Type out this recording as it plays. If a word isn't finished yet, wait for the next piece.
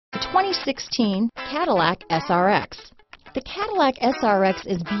2016 Cadillac SRX. The Cadillac SRX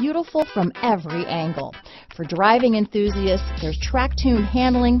is beautiful from every angle. For driving enthusiasts, there's track-tuned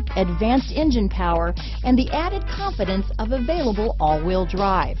handling, advanced engine power, and the added confidence of available all-wheel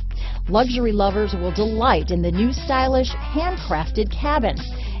drive. Luxury lovers will delight in the new stylish, handcrafted cabin.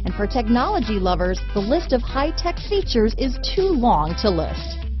 And for technology lovers, the list of high-tech features is too long to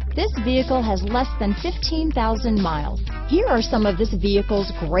list. This vehicle has less than 15,000 miles. Here are some of this vehicle's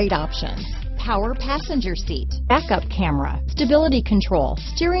great options: power passenger seat, backup camera, stability control,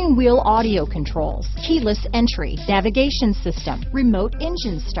 steering wheel audio controls, keyless entry, navigation system, remote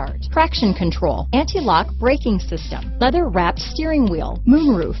engine start, traction control, anti-lock braking system, leather-wrapped steering wheel,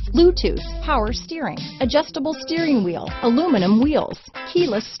 moonroof, Bluetooth, power steering, adjustable steering wheel, aluminum wheels,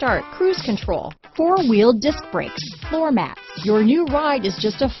 keyless start, cruise control, four-wheel disc brakes, floor mats. Your new ride is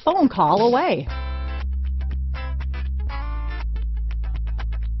just a phone call away.